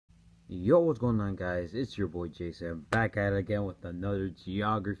Yo, what's going on, guys? It's your boy Jason, back at it again with another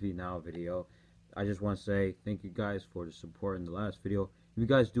Geography Now video. I just want to say thank you guys for the support in the last video. If you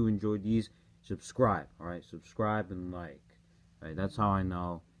guys do enjoy these, subscribe, alright? Subscribe and like. Alright, that's how I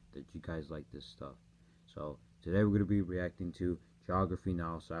know that you guys like this stuff. So, today we're going to be reacting to Geography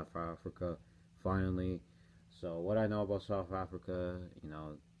Now, South Africa, finally. So, what I know about South Africa,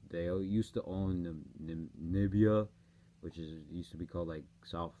 they used to own Namibia, which used to be called like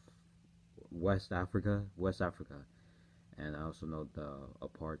West Africa, and I also know the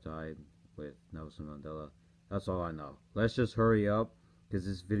apartheid with Nelson Mandela. That's all I know. Let's just hurry up, because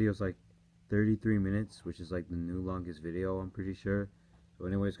this video is like 33 minutes, which is like the new longest video, I'm pretty sure. So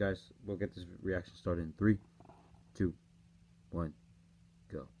anyways, guys, we'll get this reaction started in 3, 2, 1,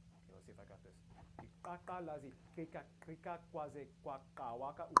 go. Okay, let's see if I got this.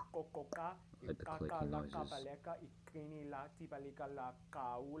 Like the clicking noises.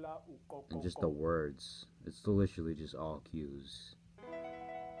 And just the words. It's literally just all cues.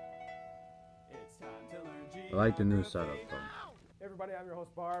 I like the new setup though. Hey everybody, I'm your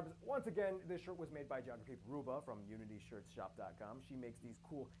host Barbs. Once again, this shirt was made by Geography Ruba from UnityShirtsShop.com. She makes these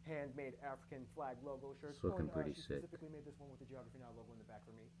cool handmade African flag logo shirts. It's looking pretty she sick. Specifically made this one with the Geography Now logo in the back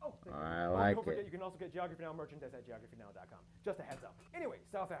for me. Oh, I like don't forget, it. you can also get Geography Now merchandise at GeographyNow.com. Just a heads up. Anyway,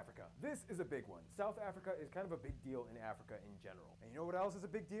 South Africa. This is a big one. South Africa is kind of a big deal in Africa in general. And you know what else is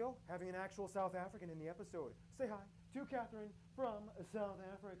a big deal? Having an actual South African in the episode. Say hi to Catherine from South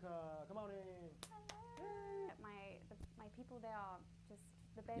Africa. Come on in. My people there are just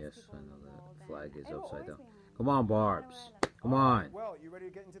the best Yes, people I in know the world. that. The flag is and upside down. behind. Come on, Barbs. Come on. Well, you ready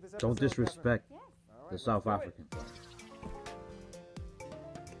to get into this episode? Don't disrespect Yes. All the right, South let's do it. African flag.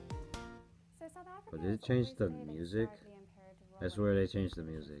 So South Africa. But did it change the music? That's where they changed the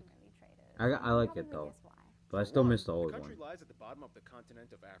music. I like it though. But I still miss the old The country one. lies at the bottom of the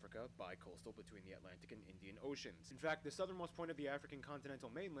continent of Africa, bicoastal between the Atlantic and Indian Oceans. In fact, the southernmost point of the African continental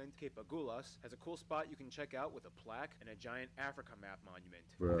mainland, Cape Agulhas, has a cool spot you can check out with a plaque and a giant Africa map monument.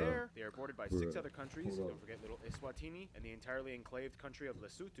 From there, they are bordered by 6 other countries. Don't forget little Eswatini and the entirely enclaved country of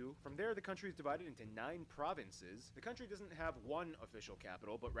Lesotho. From there, the country is divided into 9 provinces. The country doesn't have one official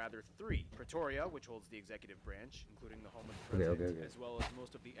capital, but rather 3. Pretoria, which holds the executive branch, including the home of the president, as well as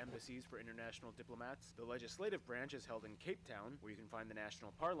most of the embassies for international diplomats. The legislative branch is held in Cape Town, where you can find the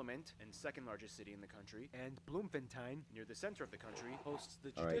national parliament and second largest city in the country, and Bloemfontein, near the center of the country, hosts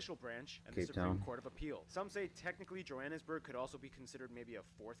the judicial branch and the Supreme Court of Appeal. Some say technically Johannesburg could also be considered maybe a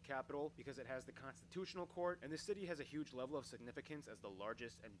 4th capital because it has the constitutional court, and the city has a huge level of significance as the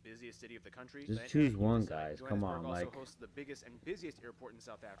largest and busiest city of the country. Just choose one, guys. Come on, Johannesburg like. also hosts the biggest and busiest airport in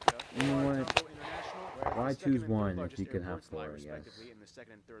South Africa. You know what? Tambo International, whereas Why the second choose and third one if largest you can have airports lie 4, I guess? respectively in the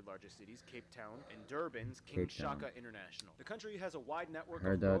second and third largest cities, Cape Town and Durban's King Cape Town. Shaka International. The country has a wide network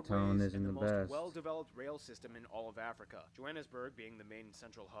Heard of that town roadways isn't and the the most best. well-developed rail system in all of Africa. Johannesburg being the main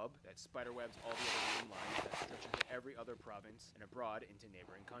central hub that spiderwebs all the other main lines that stretch into every other province and abroad into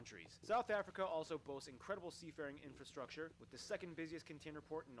neighboring countries. South Africa also boasts incredible seafaring infrastructure with the second busiest container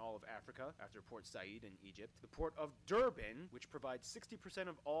port in all of Africa after Port Said in Egypt. The port of Durban, which provides 60%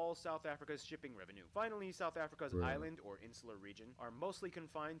 of all South Africa's shipping revenue. Finally, South Africa's island or insular region are mostly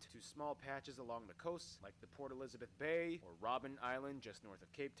confined to small patches along the coasts like the Port Elizabeth Bay or Robben Island just north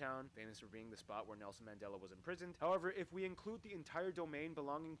of Cape Town, famous for being the spot where Nelson Mandela was imprisoned. However, if we include the entire domain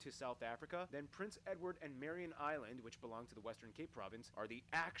belonging to South Africa, then Prince Edward and Marion Island, which belong to the Western Cape Province, are the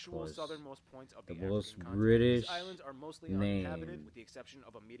actual southernmost points of the most African continent. British These islands are mostly name uninhabited, with the exception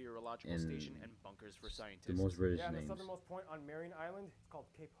of a meteorological station and bunkers for scientists. The most British the names. southernmost point on Marion Island is called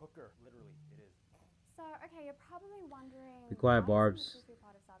Cape Hooker. Literally, it is. So okay, you're probably wondering. Be quiet, why Barbs. isn't this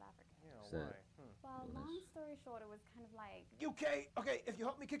part of South Africa? Yeah, why? Well, long story short, it was kind of like. UK, okay, if you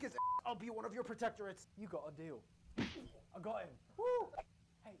help me kick his ass, I'll be one of your protectorates. You got a deal. I got him. Woo!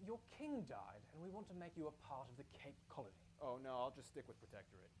 Hey, your king died, and we want to make you a part of the Cape Colony. Oh, no, I'll just stick with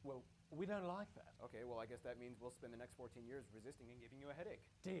protectorate. Well, we don't like that. Okay, well, I guess that means we'll spend the next 14 years resisting and giving you a headache.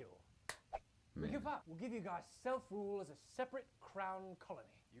 Deal. We give up. We'll give you guys self-rule as a separate crown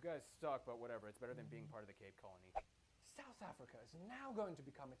colony. You guys suck, but whatever. It's better than being part of the Cape Colony. South Africa is now going to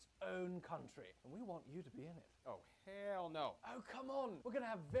become its own country, and we want you to be in it. Oh, hell no. Oh, come on. We're going to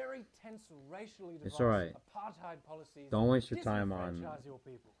have very tense racially It's divided alright. apartheid policies. Don't waste your time on disenfranchise your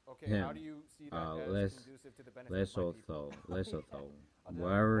people. Okay, him. how do you see that as conducive to the benefits of my people? Lesotho,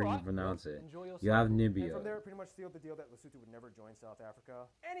 wherever you pronounce it. Enjoy your You have cycle. And from Namibia. there, it pretty much sealed the deal that Lesotho would never join South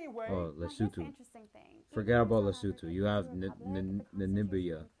Africa. Anyway, Oh, Now, here's the Lesotho. interesting thing. Forget Even though about South Lesotho. Africa You is a have republic, the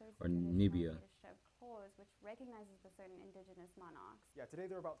Namibia Constitution or includes the Namibia. National Leadership Clause, which recognizes the certain indigenous monarchs. Yeah, today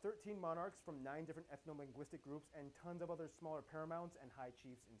there are about 13 monarchs from 9 different ethno-linguistic groups and tons of other smaller paramounts and high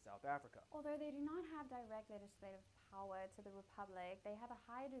chiefs in South Africa. Although they do not have direct legislative power to the republic, they have a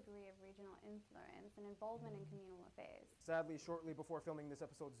high degree of regional influence and involvement in communal affairs. Sadly, shortly before filming this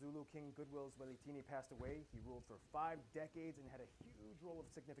episode, Zulu King Goodwill Zwelithini passed away. He ruled for 5 decades and had a huge role of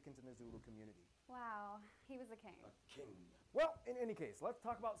significance in the Zulu community. Wow, he was a king. Well, in any case, let's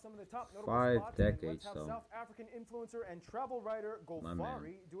talk about some of the top notable 5 spots. decades, and let's have though. South African influencer and travel writer My man.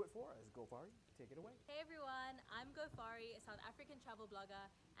 Gofari do it for us. Gofari, take it away. Hey everyone, I'm Gofari, a South African travel blogger,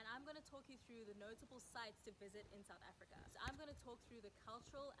 and I'm going to talk you through the notable sites to visit in South Africa. So I'm going to talk through the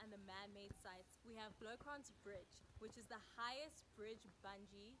cultural and the man-made sites. We have Blokrans Bridge, which is the highest bridge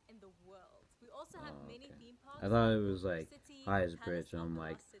bungee in the world. We also have many theme parks. I thought it was Blue like City, highest Palace bridge, and I'm of the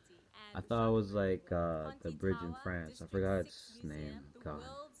like, Lost City, I and thought it was Shaka like Zulu. the Ponte bridge in Tower, France. I District forgot 6 its Museum, name. the God.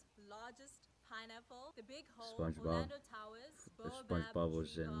 world's largest pineapple, the Big Hole, SpongeBob. Orlando Towers, If Baobab SpongeBob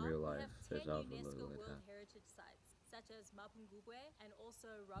was Tree in Garden. real We life, have his 10 outfit UNESCO looked like World that. Heritage Sites, such as Mapungubwe and also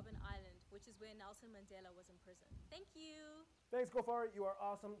Robben Island, which is where Nelson Mandela was in prison. Thank you! Thanks, Gofari. You are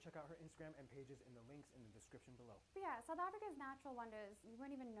awesome. Check out her Instagram and pages in the links in the description below. But yeah, South Africa's natural wonders, you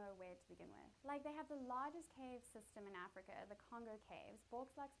won't even know where to begin with. Like, they have the largest cave system in Africa, the Congo Caves,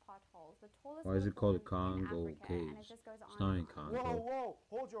 Borgslax potholes, the tallest Why is it called the waterfalls in Congo Africa, and it Caves? just goes on It's not in and on. Congo. Whoa, whoa!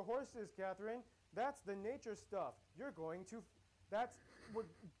 Hold your horses, Catherine. That's the nature stuff. You're going to. We're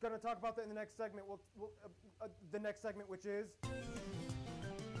gonna talk about that in the next segment. The next segment, which is.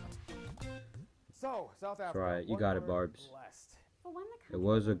 So, South Africa. right, you what got it, word? Barbs. Blessed. For one, the It country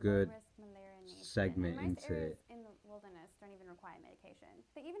was is a good low-risk malaria nation, segment and most into areas it. in the wilderness don't even require medication.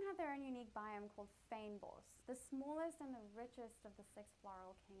 They even have their own unique biome called Fynbos, the smallest and the richest of the 6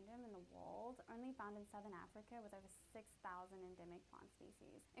 floral kingdom in the world, only found in southern Africa with over 6,000 endemic plant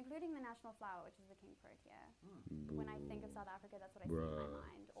species, including the national flower, which is the king protea. When I think of South Africa, that's what I see in my Bruh.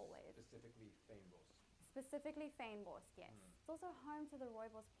 mind always. Specifically, Fynbos. Specifically Fynbos, yes. It's also home to the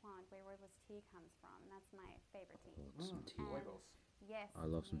rooibos plant where rooibos tea comes from, and that's my favorite tea. Some tea. And- Rooibos. Yes. I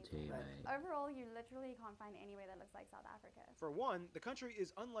love some amazing. tea, mate. Overall, you literally can't find anywhere that looks like South Africa. For one, the country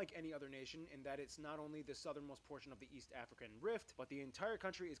is unlike any other nation in that it's not only the southernmost portion of the East African Rift, but the entire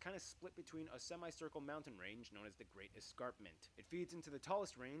country is kind of split between a semicircle mountain range known as the Great Escarpment. It feeds into the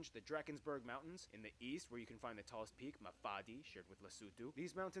tallest range, the Drakensberg Mountains, in the east, where you can find the tallest peak, Mafadi, shared with Lesotho.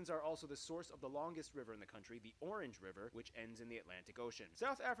 These mountains are also the source of the longest river in the country, the Orange River, which ends in the Atlantic Ocean.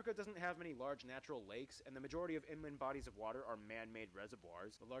 South Africa doesn't have many large natural lakes, and the majority of inland bodies of water are man-made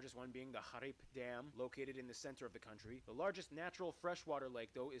reservoirs, the largest one being the Harip Dam, located in the center of the country. The largest natural freshwater lake,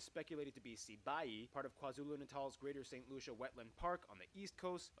 though, is speculated to be Sibai, part of KwaZulu-Natal's Greater St. Lucia Wetland Park on the east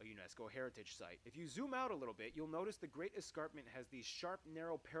coast, a UNESCO heritage site. If you zoom out a little bit, you'll notice the Great Escarpment has these sharp,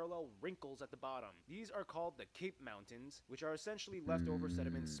 narrow, parallel wrinkles at the bottom. These are called the Cape Mountains, which are essentially leftover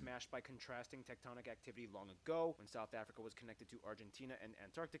sediments smashed by contrasting tectonic activity long ago, when South Africa was connected to Argentina and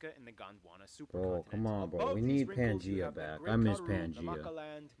Antarctica in the Gondwana supercontinent. Bro, come on, bro. Above We these need wrinkles, you Pangea have the back. Great I miss Karoo, Pangea. Namaka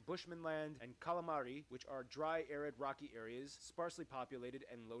Land, Bushman Land, and Calamari, which are dry, arid, rocky areas, sparsely populated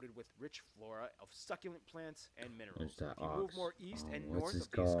and loaded with rich flora of succulent plants and minerals. What's that, If you move ox? more east and What's north this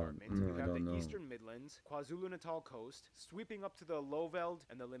of the called? escarpment, you I have don't the know. eastern Midlands, KwaZulu-Natal coast, sweeping up to the Lowveld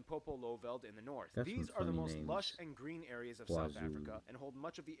and the Limpopo Lowveld in the north. Got These some are the funny most names. lush and green areas of South Wazoo. Africa and hold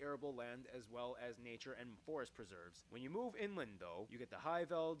much of the arable land as well as nature and forest preserves. When you move inland, though, you get the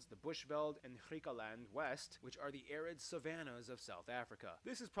Highvelds, the Bushveld, and Griqualand west, which are the arid savannas of South Africa.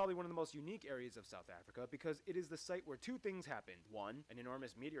 This is probably one of the most unique areas of South Africa because it is the site where 2 things happened. One, an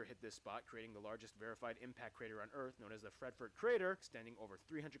enormous meteor hit this spot, creating the largest verified impact crater on Earth, known as the Fredfort Crater, extending over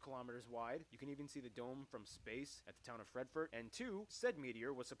 300 kilometers wide. You can even see the dome from space at the town of Fredfort. And 2, said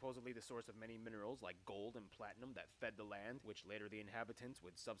meteor was supposedly the source of many minerals like gold and platinum that fed the land, which later the inhabitants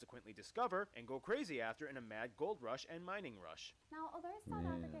would subsequently discover and go crazy after in a mad gold rush and mining rush. Now, although South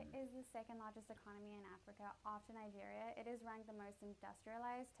Man. Africa is the second largest economy in Africa after Nigeria, it is ranked the most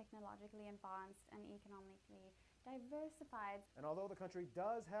industrialized, technologically advanced, and economically diversified. And although the country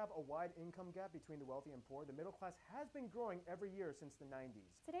does have a wide income gap between the wealthy and poor, the middle class has been growing every year since the 90s.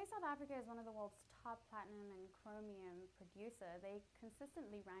 Today, South Africa is one of the world's top platinum and chromium producer. They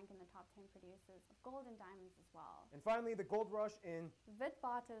consistently rank in the top 10 producers of gold and diamonds as well. And finally, the gold rush in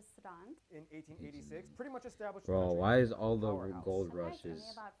Witwatersrand. 1886 pretty much established the Bro, country why as is a all the powerhouse. gold Surprised rushes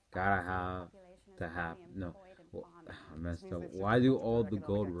only about 5% of gotta the have population is to have really no? employed in Well, farming. I This messed means up. they've Why shifted do most of all their the economic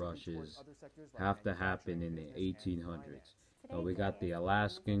gold activity towards rushes other sectors like have to happen manufacturing, in the business, and 1800s? Today, Oh, we got JS the is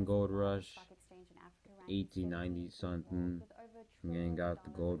Alaskan the gold largest rush, stock exchange in Africa, ranking 1890 17th in the world, something, with over $1 world And you got the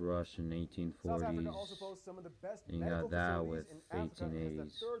gold rush in South Africa 1840s. also boasts some of the best And you medical got that facilities with in Africa and has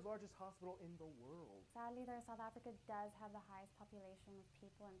 1880s. the third largest hospital in the world. Sadly, though, South Africa does have the highest population of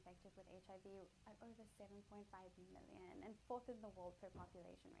people infected with HIV at over 7.5 million and fourth in the world per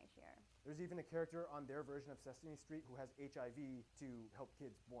population ratio. There's even a character on their version of Sesame Street who has HIV to help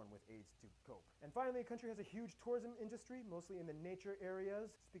kids born with AIDS to cope. And finally, the country has a huge tourism industry, mostly in the nature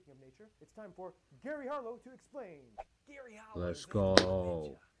areas. Speaking of nature, it's time for Gary Harlow to explain. Gary Harlow. Let's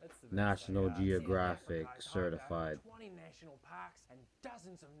go. National Geographic certified. 20 national parks and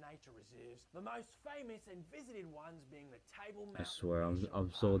dozens of nature reserves. The most famous and visited ones being the Table Mountain. I swear, I'm National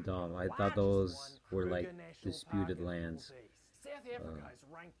so Park, dumb. I the thought largest those one, were like Kruger National disputed Park in the lands. northeast. South Africa is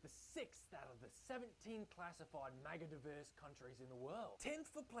ranked the 6th out of the 17 classified mega-diverse countries in the world.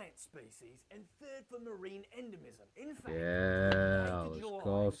 10th for plant species and 3rd for marine endemism. In fact, Yeah, let's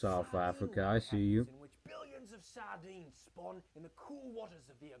go South Africa. I see you. in which billions of sardines spawn in the cool waters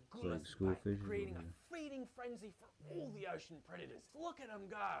of the It's Agulhas like school Bay, fishes creating over a here. feeding frenzy for all the ocean predators. Look at them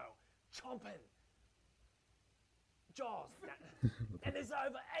go, chomping. Jaws. And there's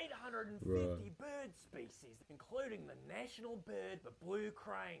over 850 bird species, including the national bird, the blue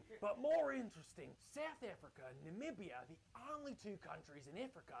crane. But more interesting, South Africa and Namibia are the only 2 countries in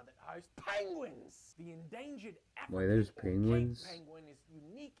Africa that host penguins. The endangered African Wait, there's or Cape penguins? penguin is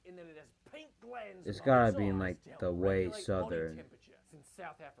unique in that it has pink glands. It's on gotta its be in, eyes like, to help the way regulate body southern. temperature, since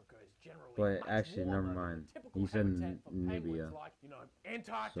South Africa is generally But much actually, never warmer mind. than the typical He said habitat for Namibia. penguins like,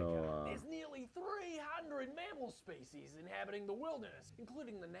 Antarctica. So, There's nearly 300 mammal species inhabiting the wilderness,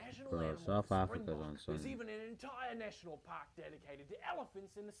 including the national Bro, animal South the Africa's on springbok. There's Sunday. even an entire national park dedicated to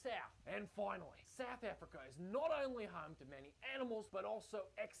elephants in the south. And finally, South Africa is not only home to many animals, but also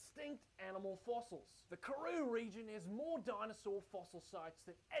extinct animal fossils. The Karoo region has more dinosaur fossil sites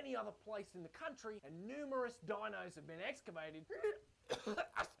than any other place in the country, and numerous dinos have been excavated.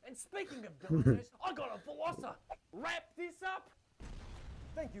 And speaking of dinos, I got a Velosa. Wrap this up.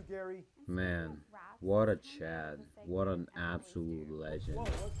 Thank you, Gary. Man, what a Chad. What an absolute legend. Whoa,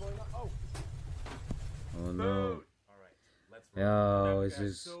 what's going on? Oh, Oh no. Alright, let's Yo, roll. it's Africa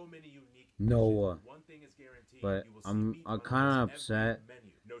has just so many unique Noah. dishes. One thing is guaranteed, But you will see I'm meat on kind of almost every upset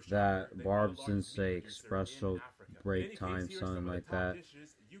menu. No shocker, that they are Barb the didn't largest say meat producer espresso in Africa. break In any time, case, here are something some of like the top that. dishes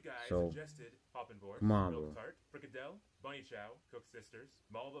you guys So, suggested. Poppenborst, come on, milk bro. tart, fricadelle, bunny chow, cook sisters,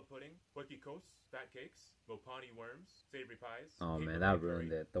 malva pudding, kos, fat cakes, mopani worms, savory pies. Oh caper man, that curry,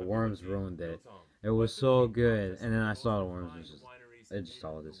 ruined it. The bagoa worms tea, ruined it. biltong. It was Western so Cape good, contests and then I most saw the refined worms and just wineries it made just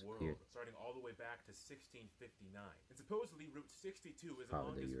all in the disappeared. world, starting all the way back to 1659. And supposedly Route 62 is the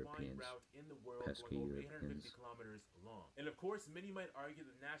Probably the longest wine Europeans. route in the world, Pesky going over Europeans. 850 kilometers long. And of course, many might argue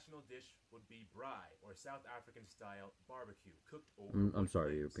the national dish would be braai, or South African style barbecue, cooked over I'm wood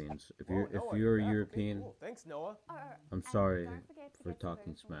sorry, flames. Europeans. If Whoa, you're Noah, you're back. Okay, European, cool. Thanks, Noah. I'm and sorry don't forget to for get some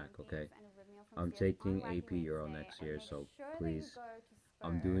talking Virgin smack, Monkeys okay? and a ribmeal from I'm Sears taking on Wacky AP Euro Wednesday, next and year, make so sure that you please, go to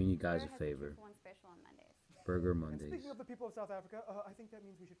I'm Spur. doing you guys Spur a has favor. 2-for-1 special on Mondays. Burger And Mondays. speaking of the people of South Africa, I think that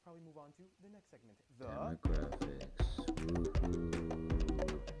means we should probably move on to the next segment. Demographics.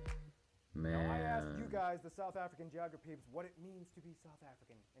 Woohoo. Now, I asked you Man. guys, the South African geographies, what it means to be South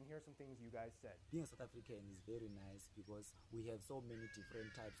African. And here's some things you guys said. Being South African is very nice because we have so many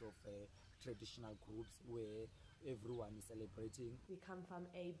different types of traditional groups where everyone is celebrating. We come from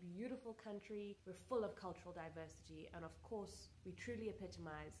a beautiful country, we're full of cultural diversity, and of course, we truly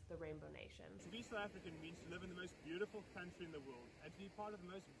epitomize the Rainbow Nation. To be South African means to live in the most beautiful country in the world and to be part of the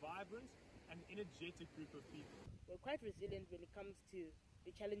most vibrant and energetic group of people. We're quite resilient when it comes to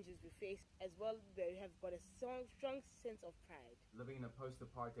the challenges we face. As well, they have got a strong sense of pride. Living in a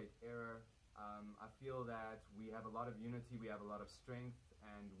post-apartheid era, I feel that we have a lot of unity, we have a lot of strength,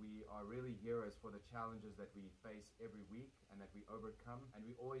 and we are really heroes for the challenges that we face every week and that we overcome, and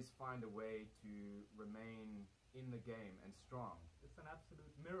we always find a way to remain in the game and strong. It's an absolute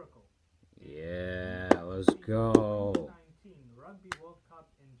miracle. Yeah, let's go. 2019 Rugby World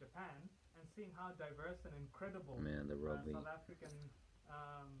Cup in Japan, and seeing how diverse and incredible Man, the rugby. South African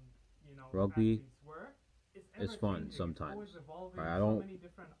Rugby, athletes were. it's fun ever-changing, sometimes. It's always evolving, I so don't- many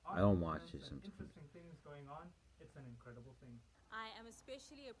different I don't watch art it forms and sometimes. interesting things going on. It's an incredible thing. I am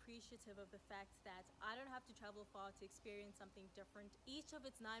especially appreciative of the fact that I don't have to travel far to experience something different. Each of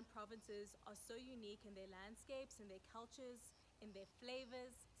its 9 provinces are so unique in their landscapes, in their cultures, in their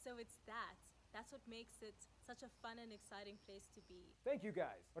flavors. So it's that's what makes it such a fun and exciting place to be. Thank you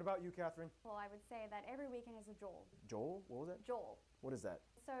guys. What about you, Catherine? Well, I would say that every weekend is a Joel. Joel? What was that? Joel. What is that?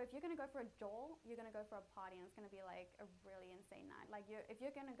 So if you're going to go for a Joel, you're going to go for a party, and it's going to be like a really insane night. Like if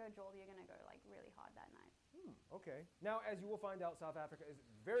you're going to go Joel, you're going to go like really hard that night. Okay. Now, as you will find out, South Africa is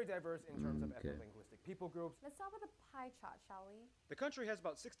very diverse in terms of ethno-linguistic people groups. Let's start with the pie chart, shall we? The country has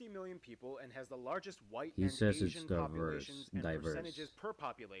about 60 million people and has the largest white He and says Asian it's diverse, populations and percentages per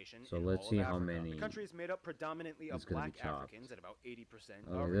population So in let's all see of how Africa. many The country is made up predominantly of is gonna be black chopped. Africans at about 80%.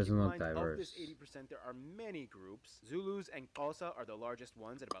 Okay, However, it doesn't keep in look mind, of this diverse. 80%, there are many groups. Zulus and Xhosa are the largest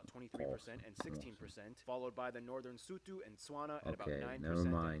ones at about 23% and 16%, followed by the northern Sotho and Tswana at about Okay, 9% never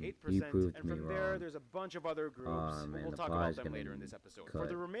mind. and He 8%. proved And me from there, wrong. there's a bunch of other groups. Aw, man, We'll the talk about pie's them gonna later in this episode. cut. For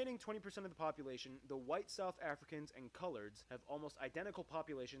the remaining 20% of the population, the white South Africans and coloreds have almost identical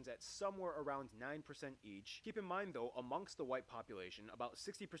populations at somewhere around 9% each. Keep in mind though, amongst the white population, about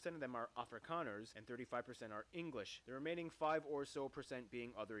 60% of them are Afrikaners and 35% are English, the remaining 5 or so percent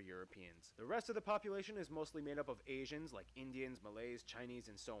being other Europeans. The rest of the population is mostly made up of Asians like Indians, Malays, Chinese,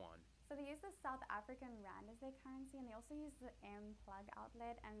 and so on. So they use the South African rand as their currency, and they also use the M plug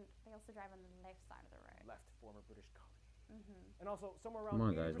outlet, and they also drive on the left side of the road. Left, former British colony. Mm-hmm. And also somewhere around Come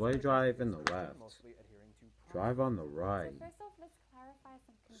on, guys. 80% Why of you the drive country in is the still left? mostly adhering to Drive on the right. So first off, let's clarify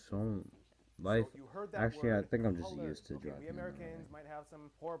some So, distinctions. life. So you heard that Actually, I word, think I'm just colors. used to Okay, driving we on the Americans right. might have some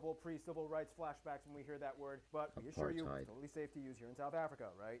horrible pre-civil rights flashbacks when we hear that word, but we assure you, Apartheid. it's totally safe to use here in South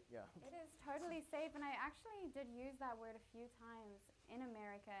Africa, right? Yeah. It is totally safe, and I actually did use that word a few times in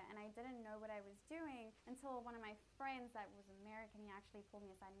America, and I didn't know what I was doing until one of my friends that was American, he actually pulled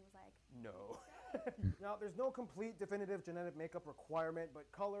me aside and he was like, No. Now, there's no complete definitive genetic makeup requirement, but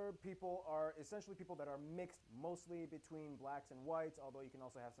colored people are essentially people that are mixed mostly between blacks and whites, although you can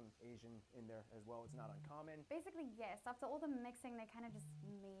also have some Asian in there as well. It's not uncommon. basically, yes, after all the mixing, they kind of just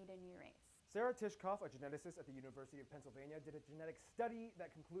made a new race. Sarah Tishkoff, a geneticist at the University of Pennsylvania, did a genetic study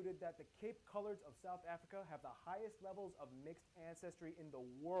that concluded that the Cape Coloreds of South Africa have the highest levels of mixed ancestry in the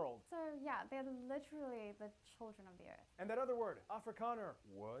world. So yeah, they're literally the children of the earth. And that other word, Afrikaner,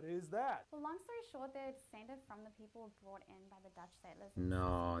 what is that? Well, long story short, they're descended from the people brought in by the Dutch settlers. in the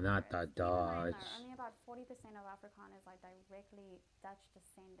No, 1600s. not the Keep in mind, Dutch. though, only about 40% of Afrikaners are directly Dutch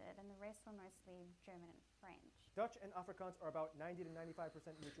descended, and the rest were mostly German and French. Dutch and Afrikaans are about 90 to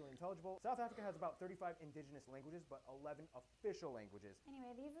 95% mutually intelligible. South Africa has about 35 indigenous languages, but 11 official languages.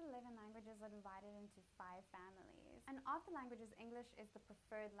 Anyway, these 11 languages are divided into 5 families. And of the languages, English is the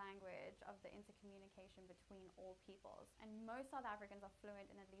preferred language of the intercommunication between all peoples. And most South Africans are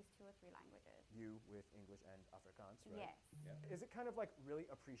fluent in at least 2 or 3 languages. You with English and Afrikaans, right? Yes. Yeah. Is it kind of like really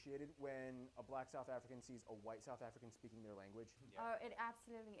appreciated when a black South African sees a white South African speaking their language? Oh, it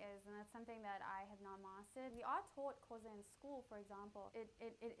absolutely is, and that's something that I have not mastered. We are taught Xhosa in school, for example. It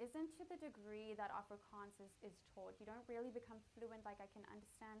isn't to the degree that Afrikaans is taught. You don't really become fluent, like I can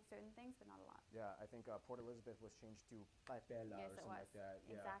understand certain things, but not a lot. Yeah, I think Port Elizabeth was changed to Paipela Yes, or it something was. like that.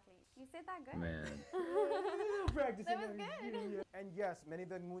 Yeah. Exactly. You said that good. Man. Practicing That was good. And yes, many of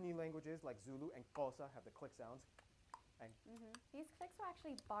the Nguni languages like Zulu and Xhosa have the click sounds. And These clicks were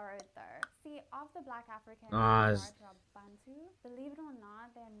actually borrowed, though. See, of the black Africans Ah, who are Bantu, believe it or not,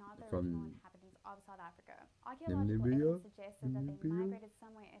 they're not the From original inhabitants of South Africa. Archaeological Namibia? evidence suggested that they migrated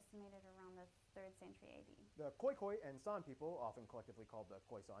somewhere estimated around the 3rd century AD. the Khoikhoi and San people, often collectively called the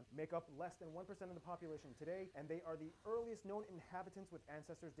Khoisan, make up less than 1% of the population today, and they are the earliest known inhabitants with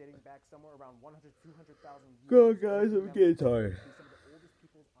ancestors dating back somewhere around 100, 200,000 years. Go, guys, I'm getting tired. These some of the oldest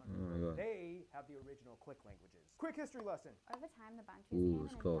peoples on Oh my Earth. God. They have the original click languages. Quick history lesson. Over time, the Bantus Ooh, came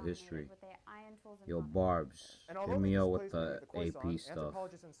let's in go and dominated history. with their iron tools and Yo, weapons. Barbs, And hit although me they out with displaced the many of AP Khoisan, stuff.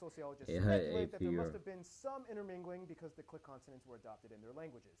 anthropologists and sociologists It speculate had that there AP must or- have been some intermingling because the click consonants were adopted in their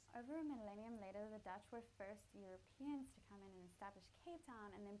languages. Over a millennium later, the Dutch were first Europeans to come in and establish Cape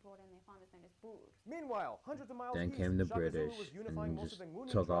Town, and then brought in their farmers known as Boers. Meanwhile, hundreds of miles Then east, came the Shaka Zulu British was unifying and most just of the Nguni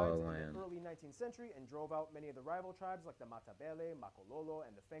took all tribes the in land. the early 19th century and drove out many of the rival tribes like the Matabele, Makololo,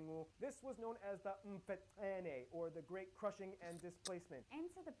 and the Fengu. This was known as the Mfetene, or the Great Crushing and Displacement.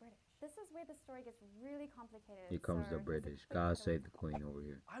 Enter the British. This is where the story gets really complicated. Here comes so the here's a British. quick God overview. save the Queen over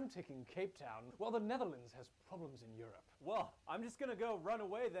here. I'm taking Cape Town while the Netherlands has problems in Europe. Well, I'm just gonna go run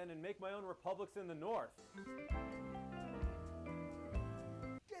away then and make my own republics in the north.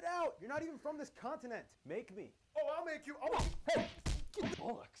 Get out! You're not even from this continent. Make me. Oh, I'll make you. Oh, hey!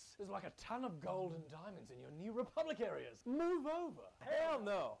 Bollocks! There's like a ton of gold and diamonds in your new republic areas. Move over. Hell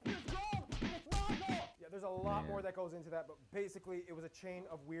no. Yeah, there's a lot Man. more that goes into that, but basically it was a chain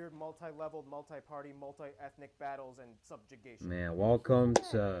of weird multi-leveled, multi-party, multi-ethnic battles and subjugation. Man, welcome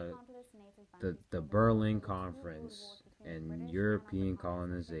to Countless native the Bantus Berlin fought in civil Conference wars between and British European Afrikaners, with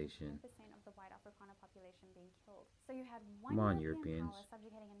colonization. 10% of the white Afrikaner population being killed. So you had one Come on, European Europeans. power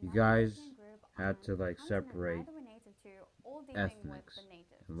subjugating You another guys European group had on to, like, a continent separate neither were native to, all dealing with ethnics. the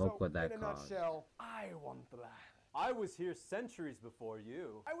natives. And look So, what that in a caused. nutshell, I want the land. I was here centuries before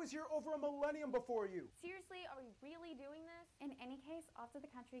you. I was here over a millennium before you. Seriously, are we really doing this? In any case, after the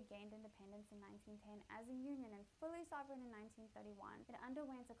country gained independence in 1910 as a union and fully sovereign in 1931, it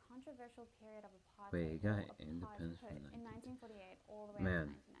underwent a controversial period of apartheid. Wait, it got independence in 1948 all the way Man,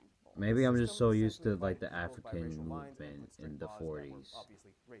 up to 1994. maybe I'm just so used to like the African movement in the 40s,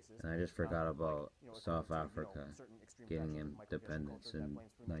 and I just forgot about South Africa getting independence in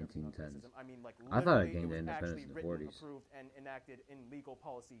 1910s. I thought it gained independence in the 40s. Approved and enacted in legal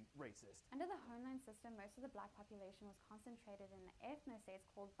policy racist. Under the homeland system, most of the black population was concentrated in the ethno-states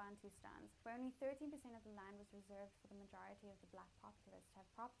called Bantustans, where only 13% of the land was reserved for the majority of the black populace to have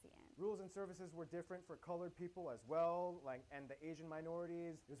property in. Rules and services were different for colored people as well, and the Asian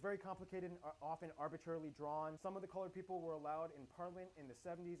minorities. It was very complicated and often arbitrarily drawn. Some of the colored people were allowed in parliament in the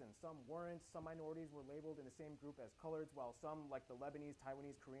 70s and some weren't. Some minorities were labeled in the same group as coloreds, while some, like the Lebanese,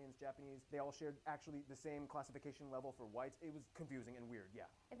 Taiwanese, Koreans, Japanese, they all shared actually the same classification level for whites. It was confusing and weird, yeah.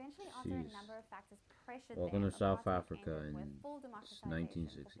 Eventually, after a number of factors pressured Welcome them, to South apartheid Africa ended in with full democratization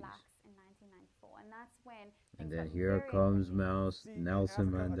 1960s. for blacks in 1994, and that's when And things then got here very comes interesting. Nelson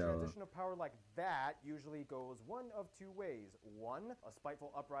In Africa, a Mandela. transition of power like that usually goes one of two ways. One, a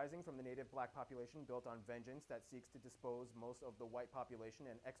spiteful uprising from the native black population built on vengeance that seeks to dispose most of the white population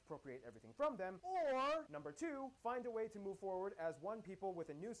and expropriate everything from them. Or, number two, find a way to move forward as one people with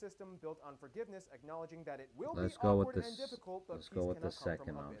a new system built on forgiveness, acknowledging that it will Let's be go with awkward the and difficult, but let's peace go with the cannot come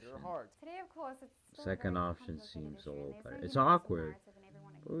second from a bitter option. heart. Today, of course, it's still Second a very option complicated seems a issue, and little there's better. no It's universal awkward, narrative and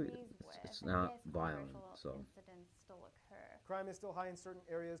everyone but agrees it's with, not and yes, violent, controversial so. incidents still occur. Crime is still high in certain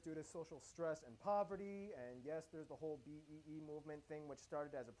areas due to social stress and poverty, and yes, there's the whole BEE movement thing, which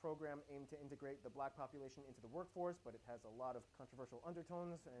started as a program aimed to integrate the black population into the workforce, but it has a lot of controversial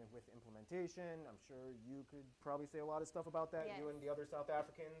undertones, and with implementation, I'm sure you could probably say a lot of stuff about that, you and the other South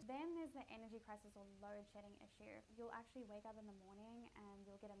Africans. Then there's the energy crisis or load shedding issue. You'll actually wake up in the morning and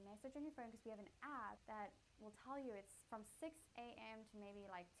you'll get a message on your phone because we have an app that will tell you it's from 6 a.m. to maybe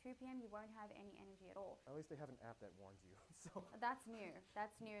like 2 p.m. you won't have any energy at all. At least they have an app that warns you. So That's new.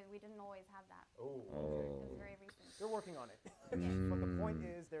 That's new. We didn't always have that. Oh. It was very recent. They're working on it. But the point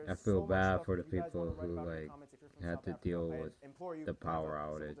is, there's I feel so much bad stuff for the that you guys people wanna write who about in the like comments if you're from had South to Africa. deal I with implore you the to have power a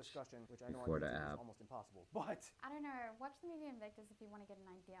civil outage discussion, which I know on before the YouTube is app. almost impossible. But I don't know. Watch the movie Invictus if you want to get an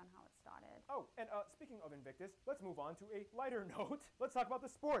idea on how it started. oh, and speaking of Invictus, let's move on to a lighter note. Let's talk about the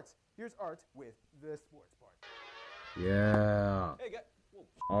sports. Here's Art with the sports part. Yeah. Hey guys.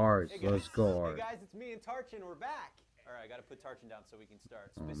 Art, Hey guys. let's go, Art. Hey guys, it's me and Tarchin. We're back. All right, I got to put Tarchin down so we can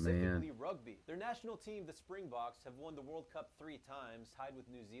start. Oh, Specifically man. rugby. Their national team, the Springboks, have won the World Cup 3 times, tied with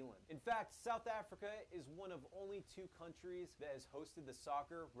New Zealand. In fact, South Africa is one of only 2 countries that has hosted the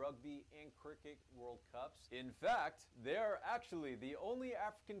soccer, rugby, and cricket World Cups. In fact, they are actually the only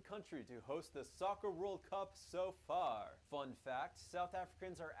African country to host the Soccer World Cup so far. Fun fact, South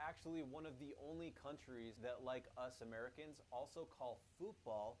Africans are actually one of the only countries that, like us Americans, also call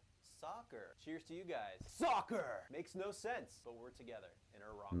football soccer. Cheers to you guys. Soccer! Makes no sense, but we're together in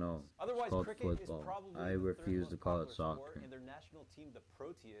our wrongness. No, Otherwise, it's called cricket football. is probably I the refuse third to call most it popular soccer. sport, and their national team, the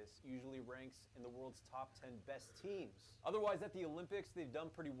Proteas, usually ranks in the world's top 10 best teams. Otherwise, at the Olympics, they've done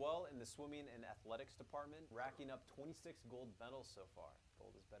pretty well in the swimming and athletics department, racking up 26 gold medals so far.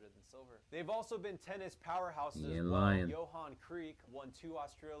 Gold is better than silver. They've also been tennis powerhouses You as ain't well. lying. Johan Kriek won 2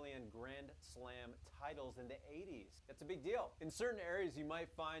 Australian Grand Slam titles in the 80s. That's a big deal. In certain areas, you might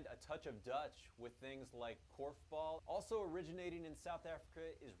find a touch of Dutch with things like korfball. Also originating in South Africa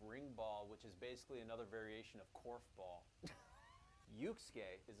is ringball, which is basically another variation of korfball. Ukske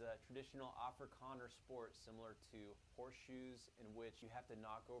is a traditional Afrikaner sport similar to horseshoes, in which you have to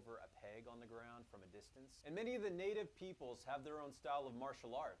knock over a peg on the ground from a distance. And many of the native peoples have their own style of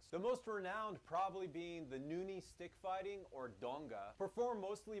martial arts. The most renowned probably being the Nguni stick fighting, or Donga, performed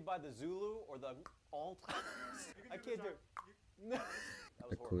mostly by the Zulu or the I can't do it. That was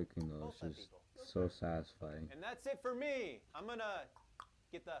The horrible. clicking though Both is have just people. so satisfying. And that's it for me. I'm gonna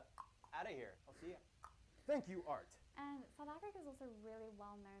get the out of here. I'll see ya. Thank you, Art. And South Africa is also really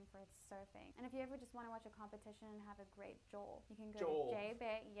well known for its surfing. And if you ever just want to watch a competition and have a great joel, you can go Joel. to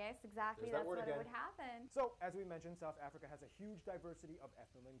JBet. Yes, exactly. There's that That's word what again. it would happen. So, as we mentioned, South Africa has a huge diversity of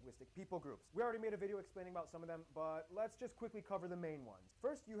ethno-linguistic people groups. We already made a video explaining about some of them, but let's just quickly cover the main ones.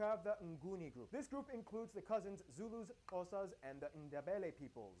 First, you have the Nguni group. This group includes the cousins Zulus, Xhosas, and the Ndebele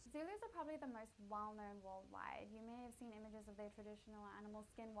peoples. Zulus are probably the most well-known worldwide. You may have seen images of their traditional animal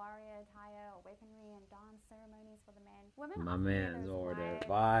skin warrior attire or weaponry and dance ceremonies for the men. Women My often wear man's those over there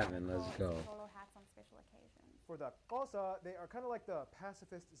wide, vibing. Let's colorful go. polo hats on special occasions. For the Xhosa, they are kind of like the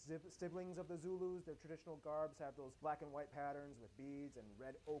pacifist siblings of the Zulus. Their traditional garbs have those black and white patterns with beads and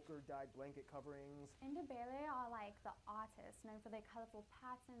red ochre dyed blanket coverings. Ndebele are like the artists, known for their colorful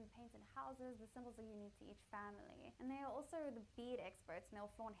patterns, painted houses. The symbols are unique to each family. And they are also the bead experts, and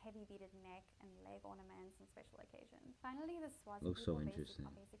they'll flaunt heavy beaded neck and leg ornaments on special occasions. Finally, the Swazi Looks people so interesting.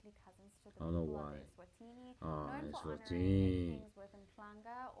 are basically cousins to the I don't know people of why. Eswatini, Oh, known for Eswatini. honoring kings within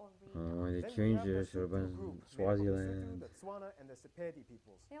Planga or Rita. When they Then we changed have it, the it should have Sotho been group, made up of the Swaziland. Sotho, the Tswana, and the Sepedi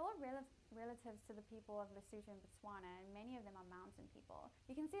peoples. They're all relatives to the people of Lesotho and Botswana, and many of them are mountain people.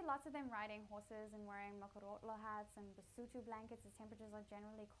 You can see lots of them riding horses and wearing makorotlo hats and Basotho blankets as temperatures are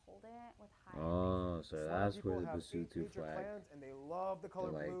generally colder with high Oh, so Tswana that's people where the have 8 Basotho major flag, clans, and they love the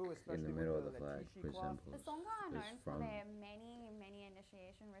color like blue, in especially the middle of with the flag, Letishi cloth. The resembles Songa are is known for from their many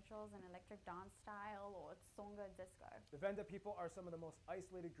initiation rituals and electric dance style or Tsonga disco. The Venda people are some of the most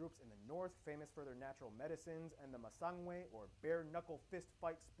isolated groups in the north, famous for their natural medicines, and the Masangwe, or bare knuckle fist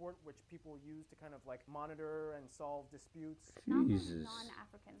fight sport, which people use to kind of like monitor and solve disputes. Jesus.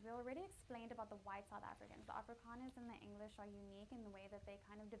 Non-Africans. We already explained about the white South Africans. The Afrikaners and the English are unique in the way that they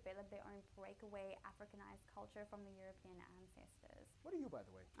kind of developed their own breakaway Africanized culture from the European ancestors. What are you, by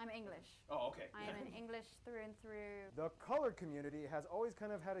the way? I'm English. Oh, okay. I am an English through and through. The colored community has always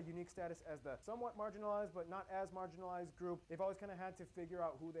kind of had a unique status as the somewhat marginalized but not as marginalized group. They've always kind of had to figure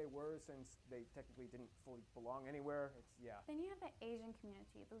out who they were since they technically didn't fully belong anywhere. Then you have the Asian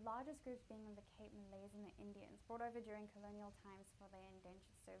community, the largest groups being of the Cape Malays and the Indians, brought over during colonial times for their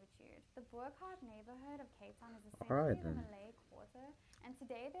indentured servitude. The Burghardt neighborhood of Cape Town is essentially the Malay quarter, and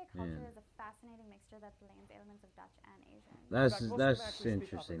today their culture is a fascinating mixture that blends elements of Dutch and Asian. That's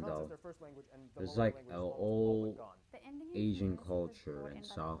interesting though. There's like an old Asian culture in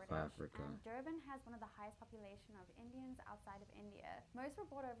South Africa. And Durban has one of the highest population of Indians outside of India. Most were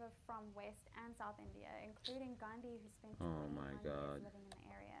brought over from West and South India, including Gandhi, who spent 21 years living in the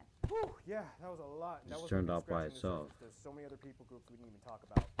area. Whew, yeah, that was a lot. That Just was turned really out by scratching the itself. surface. There's so many other people groups we didn't even talk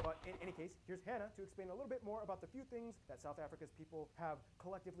about. But in any case, here's Hannah to explain a little bit more about the few things that South Africa's people have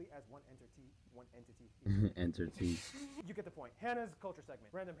collectively as one entity. Entity. You get the point. Hannah's culture segment.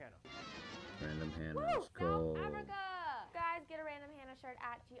 Random Hannah. Random Hannah. Woo! Let's go. South Africa! Guys, get a Random Hannah shirt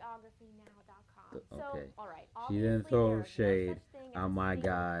at geographynow.com. Okay. So, alright. She didn't throw shade on my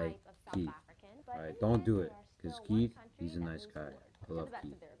guy, Keith. Alright, don't do it. Because Keith, he's a nice guy. I love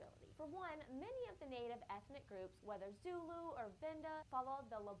Keith. For one, many of the native ethnic groups, whether Zulu or Venda, follow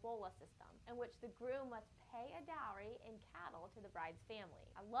the Lobola system, in which the groom must pay a dowry in cattle to the bride's family.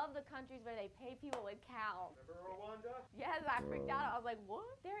 I love the countries where they pay people with cows. Remember Rwanda? Yes, I freaked out. I was like, what?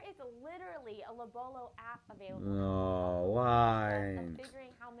 There is literally a Lobolo app available. No, why?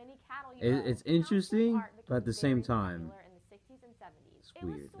 Figuring how many cattle you own. It's interesting, but at the same time, In the 60s and 70s. it's It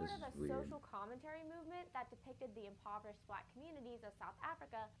weird. was sort This of is a weird. social commentary movement that depicted the impoverished black communities of South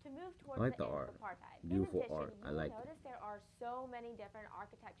Africa to move towards I like the the end art. of apartheid. Beautiful In addition, art. I like it. notice there are so many different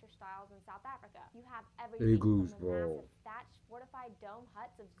architecture styles in South Africa. You have everything Igloos, from the bro. massive thatched fortified dome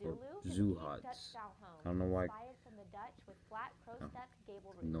huts of Or Zulu to zoo the huts. Dutch-style homes, I don't know why. inspired from the Dutch with flat crow-stepped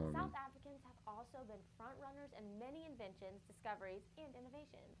gable roofs. Ignore me. South Africans have also been front runners in many inventions, discoveries, and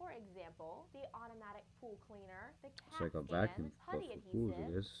innovations. For example, the automatic pool cleaner, the It's cat like a fan, vacuum putty for pools, I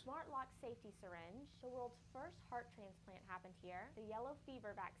adhesive, guess. smart lock safety syringe, the world's first heart transplant happened here, the yellow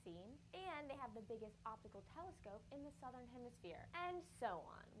fever vaccine, and they have the biggest optical telescope in the southern hemisphere, and so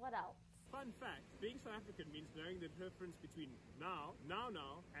on. What else? Fun fact, being South African means knowing the difference between now,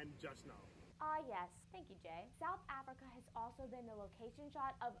 and just now. Ah, yes. Thank you, Jay. South Africa has also been the location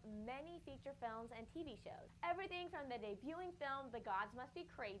shot of many feature films and TV shows. Everything from the debuting film The Gods Must Be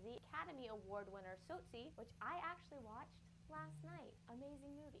Crazy, Academy Award winner Tsotsi, which I actually watched last night.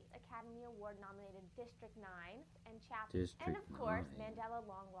 Amazing movie. Academy Award nominated District 9 and Chaplin. And of course, Mandela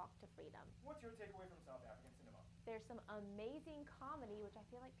Long Walk to Freedom. What's your takeaway from South African cinema? There's some amazing comedy, which I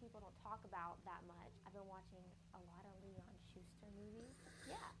feel like people don't talk about that much. I've been watching a lot of Leon Schuster movies.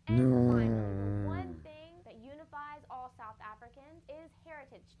 Yeah. And finally, the one thing that unifies all South Africans is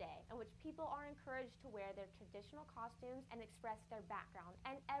Heritage Day, in which people are encouraged to wear their traditional costumes and express their background.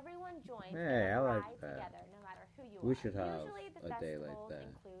 And everyone joins in Hey, I a like ride that. together, no matter who you We are. should have Usually the a day like festivals that.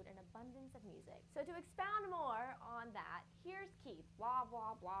 include an abundance of music. So to expound more on that, here's Keith. Blah,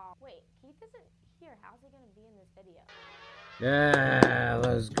 blah, blah. Wait, Keith isn't here. How's he going to be in this video? Yeah,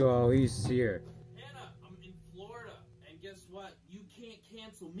 let's go. He's here. Hannah, I'm in Florida, and guess what? You can't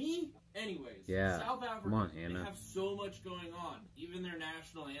cancel me. Anyways, Yeah, South Africa, come on, they Hannah. have so much going on. Even their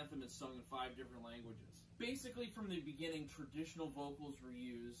national anthem is sung in 5 different languages. Basically, from the beginning, traditional vocals were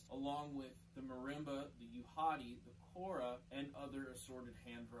used, along with the marimba, the uhadi, the kora, and other assorted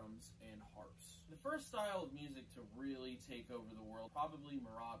hand drums and harps. The first style of music to really take over the world, probably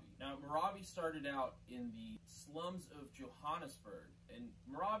Marabi. Now, Marabi started out in the slums of Johannesburg, and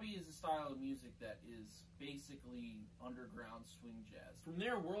Marabi is a style of music that is basically underground swing jazz. From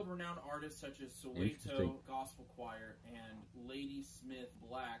there, world-renowned artists such as Soweto Gospel Choir and Ladysmith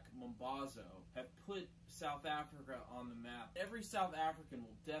Black Mambazo have put South Africa on the map. Every South African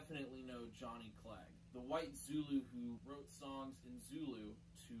will definitely know Johnny Clegg, the white Zulu who wrote songs in Zulu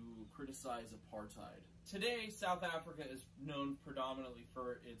to criticize apartheid. Today, South Africa is known predominantly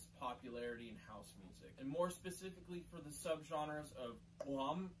for its popularity in house music, and more specifically for the subgenres of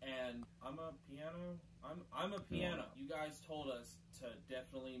Guam and I'm a piano. You guys told us to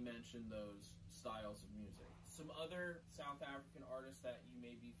definitely mention those styles of music. Some other South African artists that you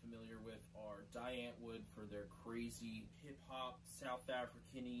may be familiar with are Die Antwoord for their crazy hip-hop, South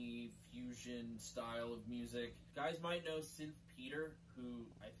African-y fusion style of music. You guys might know Synth Peter, who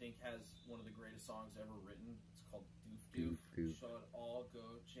I think has one of the greatest songs ever written. It's called Doof Doof. Should all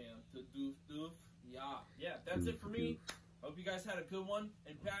go jam to Doof Doof. Yeah, that's it for me. Hope you guys had a good one,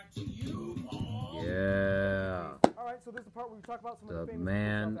 and back to you, Paul. Yeah. All right, so this is the part where we talk about some of the The famous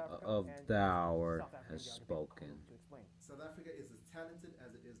man South Africa of and the hour South African has young people spoken. to explain. South Africa is as talented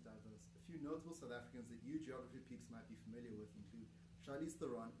as it is diverse. A few notable South Africans that you geography peeps might be familiar with include Charlize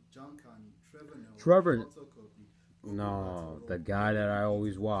Theron, John Carney, Trevor Noah, Sholto Kopi, No, the guy that I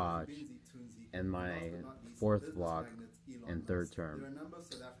always watch in my fourth vlog and third term. There are a number of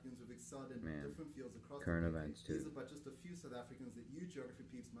South Africans who've excelled in different fields across current the UK. events too. These are but just a few South Africans that you geography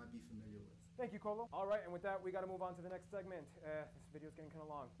peeps might be familiar with. Thank you, Colo. All right, and with that, we got to move on to the next segment. This video's getting kind of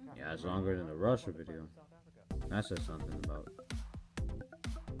long. Yeah, it's longer than the Russia video. That says something about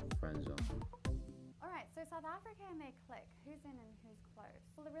friend zone. Alright, so South Africa and their clique, who's in and who's close?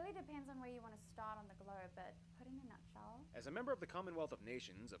 Well, it really depends on where you want to start on the globe, but put in a nutshell. As a member of the Commonwealth of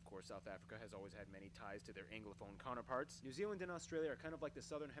Nations, of course, South Africa has always had many ties to their Anglophone counterparts. New Zealand and Australia are kind of like the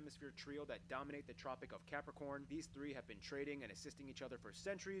Southern Hemisphere trio that dominate the Tropic of Capricorn. These three have been trading and assisting each other for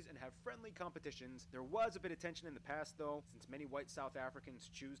centuries and have friendly competitions. There was a bit of tension in the past, though, since many white South Africans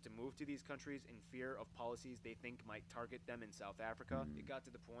choose to move to these countries in fear of policies they think might target them in South Africa. It got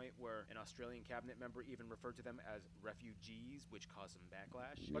to the point where an Australian cabinet member even referred to them as refugees, which caused some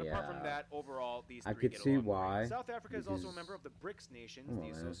backlash. But apart from that, overall, these three could get see along why. great. South Africa is also a member of the BRICS nations, the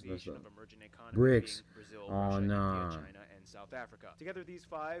Association of Emerging Economies, BRICS. being Brazil, Oh, Russia, no. India, China, and South Africa. Together, these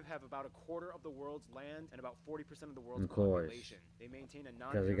five have about a quarter of the world's land and about 40% of the world's Of course. population. They maintain a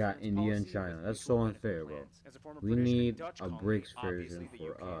Because they got India and China. That's so unfair, bro. As a former We British and need Dutch a colony, BRICS obviously version the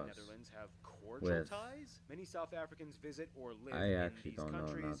for UK and us. Netherlands have cordial With- ties. Many South Africans visit or live I in actually these don't know, not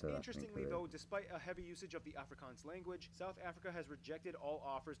countries. that I think Interestingly, of it. though, despite a heavy usage of the Afrikaans language, South Africa has rejected all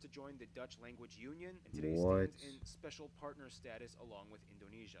offers to join the Dutch Language Union, and today What? stands in special partner status along with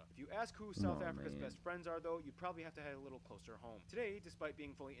Indonesia. If you ask who South Oh, Africa's man. best friends are, though, you'd probably have to head a little closer home. Today, despite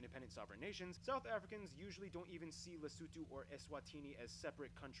being fully independent sovereign nations, South Africans usually don't even see Lesotho or Eswatini as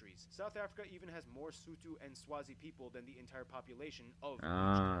separate countries. South Africa even has more Sotho and Swazi people than the entire population of each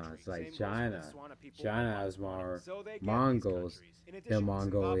country. It's like Same goes for the China. Swana people China and has Botswana. more So they get these Mongols. countries. In Yeah, addition,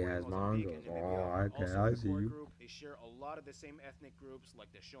 Mongolia Zimbabwe, has Mozambique, Mongols. and Namibia Oh, are okay, also I the see core you. group. They share a lot of the same ethnic groups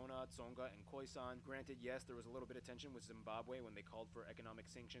like the Shona, Tsonga, and Khoisan. Granted, yes, there was a little bit of tension with Zimbabwe when they called for economic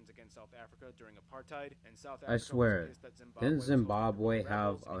sanctions against South Africa during apartheid, and South Africa I swear. was pissed that Zimbabwe Didn't was hosting Zimbabwe rebels,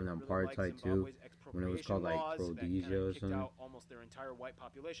 have and an they really liked apartheid too? Zimbabwe's When it was called like expropriation laws that Rhodesia kinda or kicked something? out almost their entire white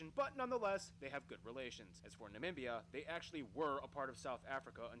population, but nonetheless, they have good relations. As for Namibia, they actually were a part of South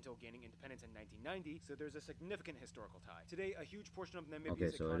Africa until gaining independence in 1990, so there's a significant historical tie. Today, a huge portion of Namibia's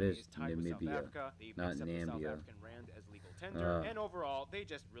Okay, so it economy is is tied with South Namibia, Africa. They even not accept the South Nambia. African rand as legal tender, Uh. and overall, they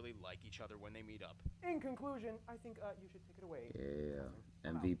just really like each other when they meet up. In conclusion, I think you should take it away. Yeah,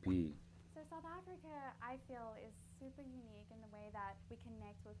 MVP. So South Africa, I feel, is super unique in the way that we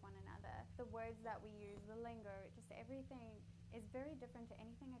connect with one another. The words that we use, the lingo, just everything is very different to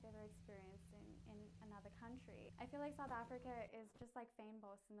anything I've ever experienced in another country. I feel like South Africa is just like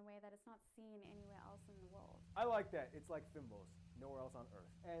Fynbos in the way that it's not seen anywhere else in the world. I like that. It's like Fynbos, nowhere else on earth.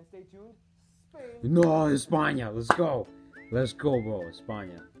 And stay tuned. Spain. No, España. Let's go. Let's go, bro.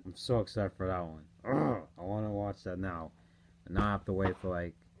 España. I'm so excited for that one. Ugh, I want to watch that now. And not have to wait for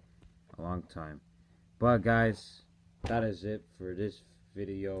like a long time. But guys, that is it for this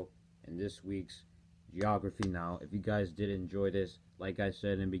video and this week's Geography Now. If you guys did enjoy this, like I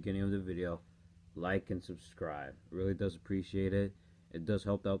said in the beginning of the video, like and subscribe. It really does appreciate it. It does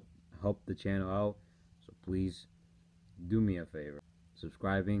help the channel out. So please do me a favor.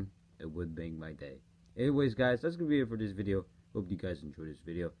 Subscribing, it would make my day. Anyways, guys, that's gonna be it for this video. Hope you guys enjoyed this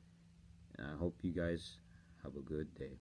video, and I hope you guys have a good day.